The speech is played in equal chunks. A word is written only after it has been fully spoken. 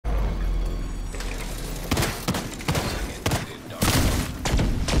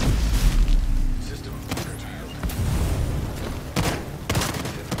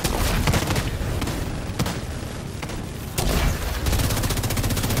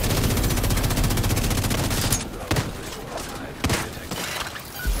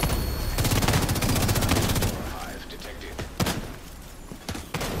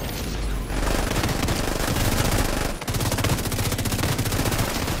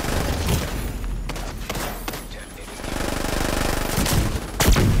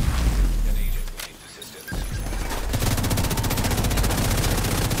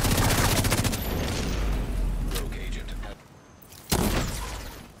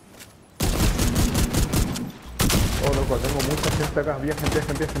gente acá, viajen.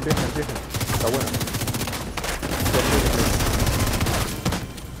 Está bueno.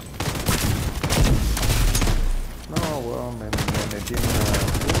 No, weón, me metí en una...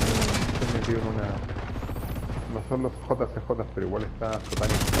 me metí en una... No son los JCJ, pero igual está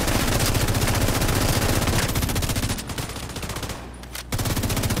satánico.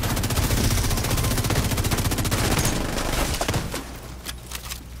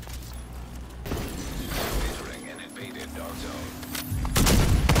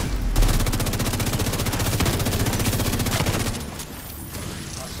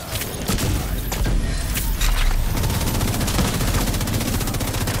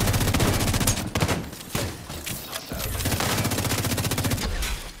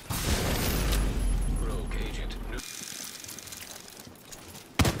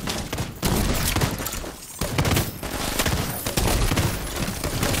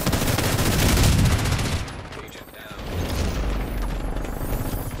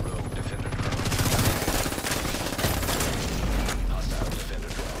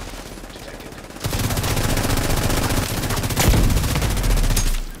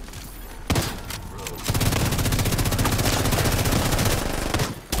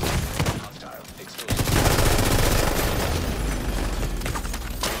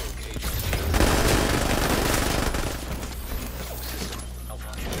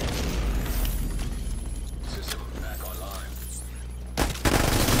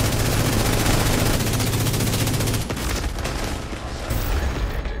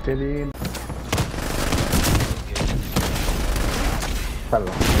 Qué lindo.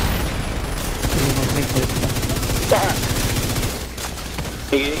 Salva.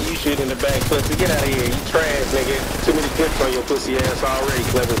 Nigga, you shit in the back, pussy. Get out of here. You trash, nigga. Too many clips on your pussy ass already,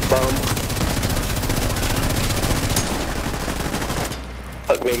 clever bum.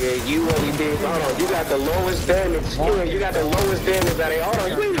 Fuck, nigga. You only did. Hold on. You got the lowest damage. You got the lowest damage out of. Hold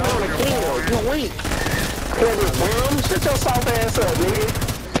on. You ain't on a kill. You weak. Clever bum. Shut your soft ass up, nigga.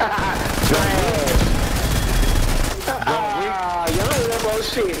 Trash. Y'all ain't no more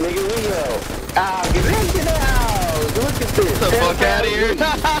shit, nigga. We go. Get into the house. Look at this. Get the fuck out of here.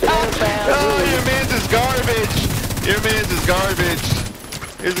 Oh, your man's is garbage. Your man's is garbage.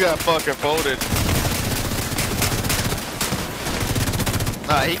 He's got fucking folded.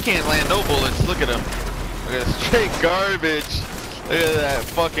 He can't land no bullets. Look at him. Look at that straight garbage. Look at that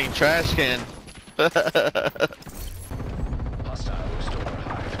fucking trash can. Hostile restore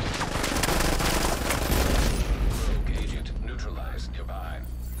hive. Rogue agent neutralized nearby.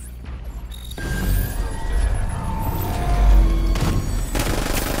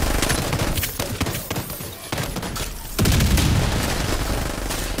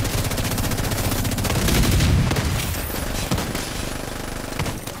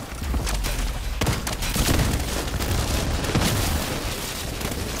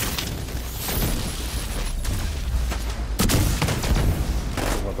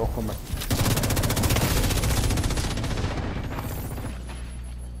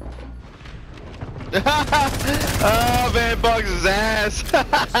 Oh man, bugs his ass.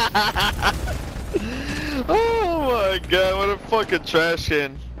 Oh my god, what a fucking trash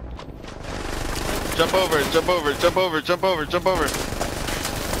can. Jump over, jump over, jump over, jump over, jump over.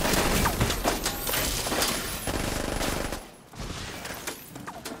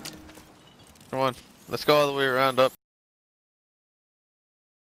 Come on, let's go all the way around up.